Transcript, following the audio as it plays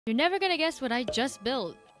You're never gonna guess what I just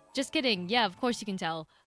built. Just kidding. Yeah, of course you can tell.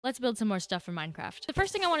 Let's build some more stuff for Minecraft. The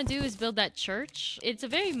first thing I want to do is build that church. It's a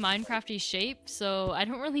very Minecrafty shape, so I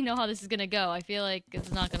don't really know how this is gonna go. I feel like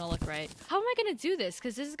it's not gonna look right. How am I gonna do this?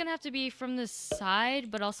 Because this is gonna have to be from the side,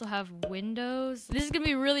 but also have windows. This is gonna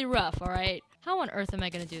be really rough, alright? How on earth am I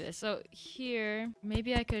gonna do this? So here,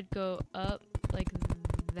 maybe I could go up like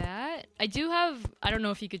that. I do have, I don't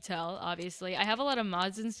know if you could tell, obviously, I have a lot of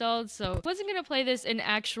mods installed, so I wasn't gonna play this in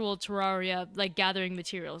actual Terraria, like gathering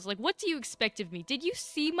materials. Like, what do you expect of me? Did you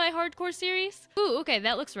see my hardcore series? Ooh, okay,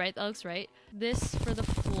 that looks right, that looks right. This for the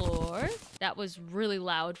floor. That was really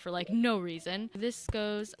loud for like no reason. This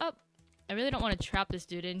goes up. I really don't want to trap this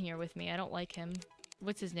dude in here with me. I don't like him.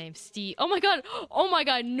 What's his name? Steve. Oh my god! Oh my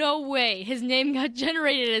god, no way! His name got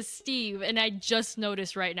generated as Steve, and I just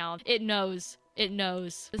noticed right now. It knows. It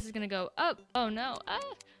knows. This is gonna go up. Oh no. Ah!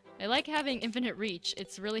 I like having infinite reach.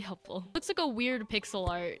 It's really helpful. Looks like a weird pixel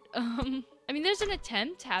art. I mean, there's an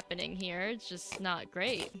attempt happening here. It's just not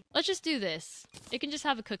great. Let's just do this. It can just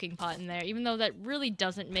have a cooking pot in there, even though that really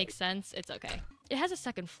doesn't make sense. It's okay. It has a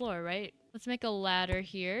second floor, right? Let's make a ladder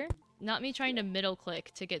here. Not me trying to middle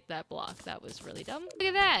click to get that block. That was really dumb. Look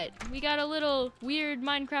at that. We got a little weird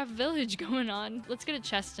Minecraft village going on. Let's get a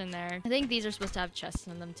chest in there. I think these are supposed to have chests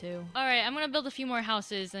in them too. All right, I'm gonna build a few more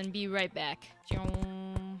houses and be right back.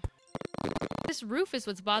 This roof is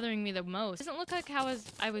what's bothering me the most. It doesn't look like how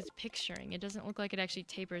I was picturing. It doesn't look like it actually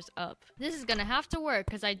tapers up. This is gonna have to work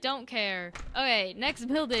because I don't care. Okay, next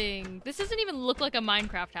building. This doesn't even look like a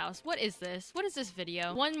Minecraft house. What is this? What is this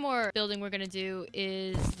video? One more building we're gonna do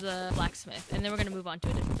is the blacksmith, and then we're gonna move on to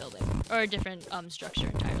a different building or a different structure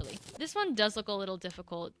entirely. This one does look a little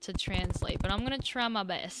difficult to translate, but I'm gonna try my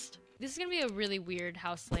best. This is gonna be a really weird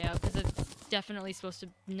house layout because it's definitely supposed to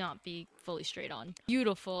not be fully straight on.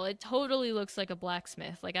 Beautiful. It totally looks like a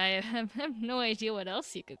blacksmith. Like, I have no idea what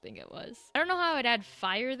else you could think it was. I don't know how I would add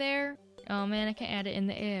fire there. Oh man, I can't add it in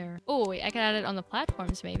the air. Oh wait, I can add it on the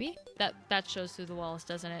platforms maybe. That shows through the walls,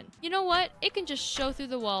 doesn't it? You know what? It can just show through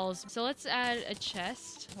the walls. So let's add a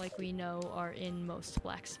chest, like we know are in most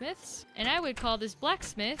blacksmiths. And I would call this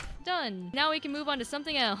blacksmith done. Now we can move on to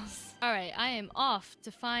something else. All right, I am off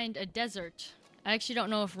to find a desert. I actually don't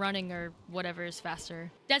know if running or whatever is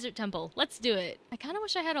faster. Desert temple. Let's do it. I kind of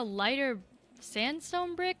wish I had a lighter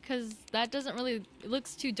sandstone brick because that doesn't really... It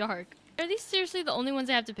looks too dark. Are these seriously the only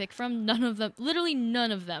ones I have to pick from? None of them, literally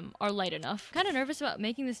none of them are light enough. Kind of nervous about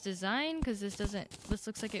making this design because this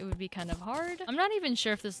looks like it would be kind of hard. I'm not even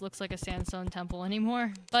sure if this looks like a sandstone temple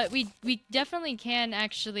anymore, but we definitely can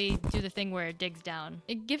actually do the thing where it digs down.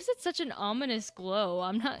 It gives it such an ominous glow.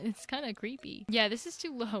 It's kind of creepy. Yeah, this is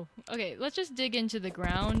too low. Okay, let's just dig into the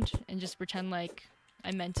ground and just pretend like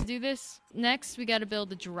I meant to do this. Next, we gotta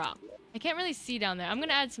build a drop. I can't really see down there. I'm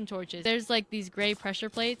gonna add some torches. There's like these gray pressure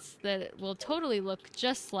plates that will totally look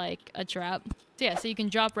just like a trap. So yeah, so you can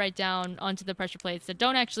drop right down onto the pressure plates that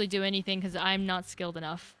don't actually do anything because I'm not skilled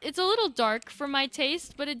enough. It's a little dark for my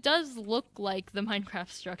taste, but it does look like the Minecraft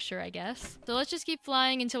structure, I guess. So let's just keep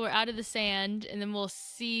flying until we're out of the sand, and then we'll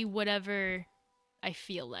see whatever I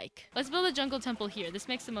feel like. Let's build a jungle temple here. This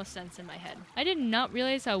makes the most sense in my head. I did not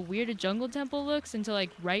realize how weird a jungle temple looks until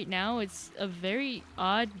like right now. It's a very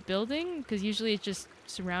odd building because usually it's just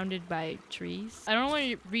surrounded by trees. I don't want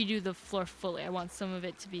to redo the floor fully. I want some of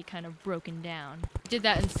it to be kind of broken down. Did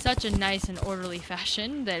that in such a nice and orderly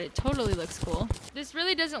fashion that it totally looks cool. This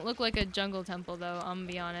really doesn't look like a jungle temple though, I'm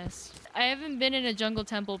gonna be honest. I haven't been in a jungle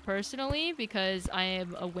temple personally because I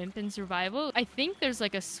am a wimp in survival. I think there's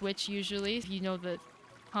like a switch usually if you know the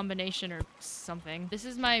combination or something. This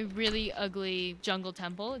is my really ugly jungle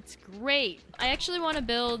temple. It's great. I actually want to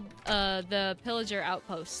build the pillager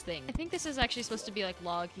outpost thing. I think this is actually supposed to be like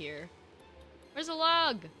log here. Where's a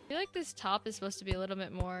log? I feel like this top is supposed to be a little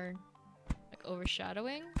bit more like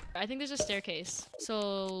overshadowing. I think there's a staircase.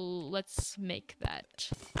 So let's make that.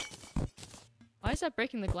 Why is that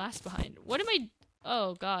breaking the glass behind? What am I...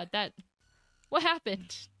 Oh god, that... What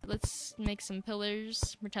happened? Let's make some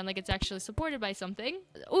pillars. Pretend like it's actually supported by something.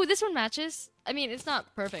 Oh, this one matches. I mean, it's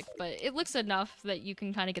not perfect, but it looks enough that you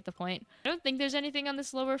can kind of get the point. I don't think there's anything on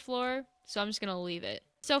this lower floor, so I'm just gonna leave it.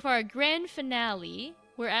 So for our grand finale,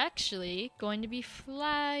 we're actually going to be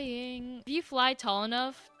flying. If you fly tall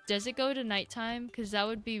enough, does it go to nighttime? Because that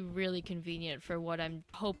would be really convenient for what I'm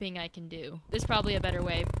hoping I can do. There's probably a better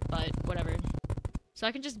way, but whatever. So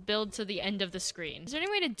I can just build to the end of the screen. Is there any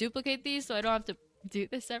way to duplicate these so I don't have to do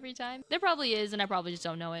this every time? There probably is, and I probably just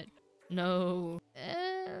don't know it. No.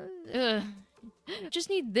 Just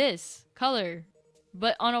need this color,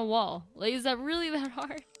 but on a wall. Like, is that really that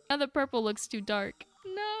hard? Now the purple looks too dark.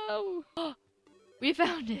 No. We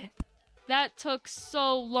found it. That took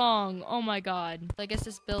so long. Oh my god. I guess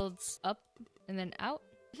this builds up and then out.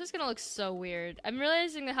 This is gonna look so weird. I'm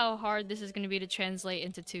realizing how hard this is gonna be to translate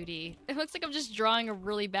into 2D. It looks like I'm just drawing a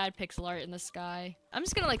really bad pixel art in the sky. I'm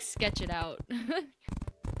just gonna like sketch it out.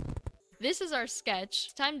 This is our sketch.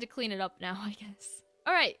 It's time to clean it up now, I guess.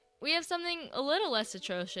 Alright, we have something a little less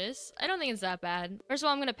atrocious. I don't think it's that bad. First of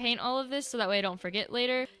all, I'm gonna paint all of this so that way I don't forget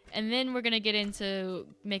later. And then we're gonna get into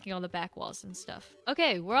making all the back walls and stuff.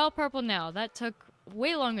 Okay, we're all purple now. That took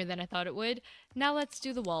way longer than I thought it would. Now let's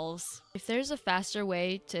do the walls. If there's a faster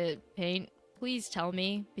way to paint, please tell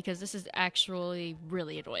me, because this is actually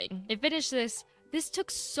really annoying. I finished this. This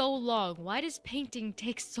took so long. Why does painting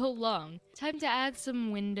take so long? Time to add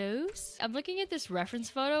some windows. I'm looking at this reference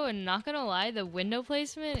photo and not gonna lie, the window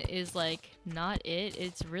placement is like not it.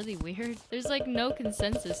 It's really weird. There's like no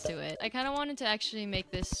consensus to it. I kind of wanted to actually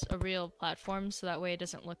make this a real platform so that way it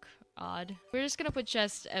doesn't look odd. We're just gonna put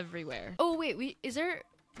chests everywhere. Oh wait, is there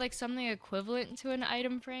like something equivalent to an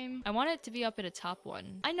item frame? I want it to be up at a top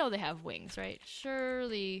one. I know they have wings, right?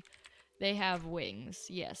 Surely they have wings.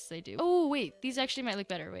 Yes, they do. Oh, wait. These actually might look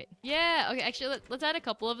better. Wait. Yeah. Okay, actually, let's add a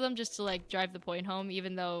couple of them just to, like, drive the point home,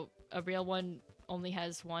 even though a real one only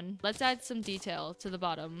has one. Let's add some detail to the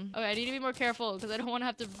bottom. Okay, I need to be more careful because I don't want to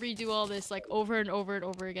have to redo all this, like, over and over and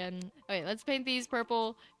over again. Okay, let's paint these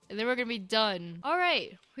purple, and then we're gonna be done. All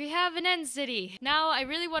right. We have an end city. Now, I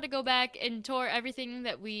really want to go back and tour everything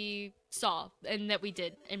that we saw and that we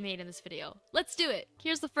did and made in this video. Let's do it.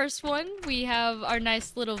 Here's the first one. We have our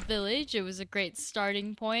nice little village. It was a great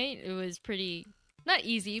starting point. It was pretty, not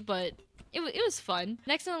easy, but it was fun.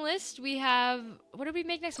 Next on the list, we have, what did we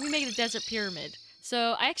make next? We made a desert pyramid.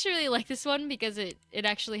 So I actually really like this one because it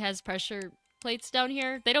actually has pressure plates down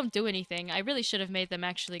here. They don't do anything. I really should have made them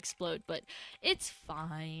actually explode, but it's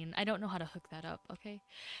fine. I don't know how to hook that up, okay?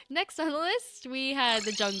 Next on the list, we had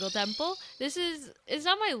the jungle temple. It's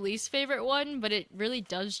not my least favorite one, but it really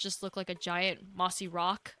does just look like a giant mossy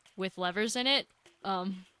rock with levers in it. I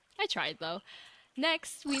tried though.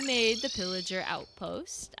 Next, we made the pillager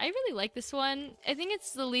outpost. I really like this one. I think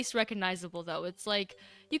it's the least recognizable though. It's like,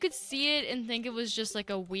 you could see it and think it was just like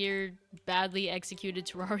a weird, badly executed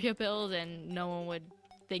Terraria build and no one would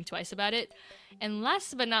think twice about it. And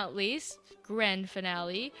last but not least, grand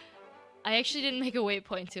finale. I actually didn't make a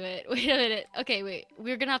waypoint to it. Wait a minute. Okay, wait.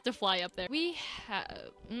 We're gonna have to fly up there. We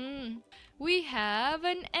have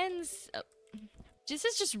an end. This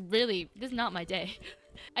is not my day.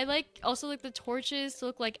 I also like the torches to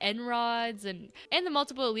look like end rods and the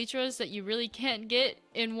multiple elytras that you really can't get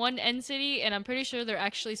in one end city, and I'm pretty sure they're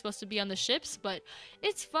actually supposed to be on the ships, but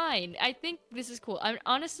it's fine. I think this is cool.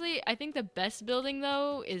 Honestly, I think the best building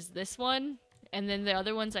though is this one, and then the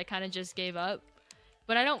other ones I kind of just gave up.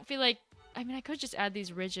 But I don't feel like, I mean, I could just add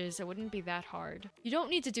these ridges. It wouldn't be that hard. You don't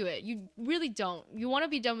need to do it. You really don't. You want to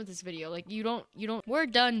be done with this video. Like, you don't. We're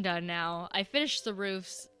done now. I finished the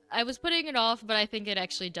roofs. I was putting it off, but I think it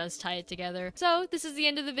actually does tie it together. So, this is the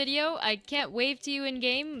end of the video. I can't wave to you in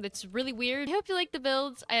game. It's really weird. I hope you liked the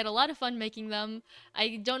builds. I had a lot of fun making them.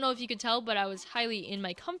 I don't know if you could tell, but I was highly in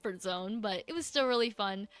my comfort zone, but it was still really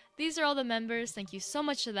fun. These are all the members. Thank you so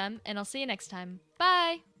much to them, and I'll see you next time.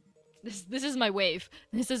 Bye! This is my wave.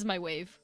 This is my wave.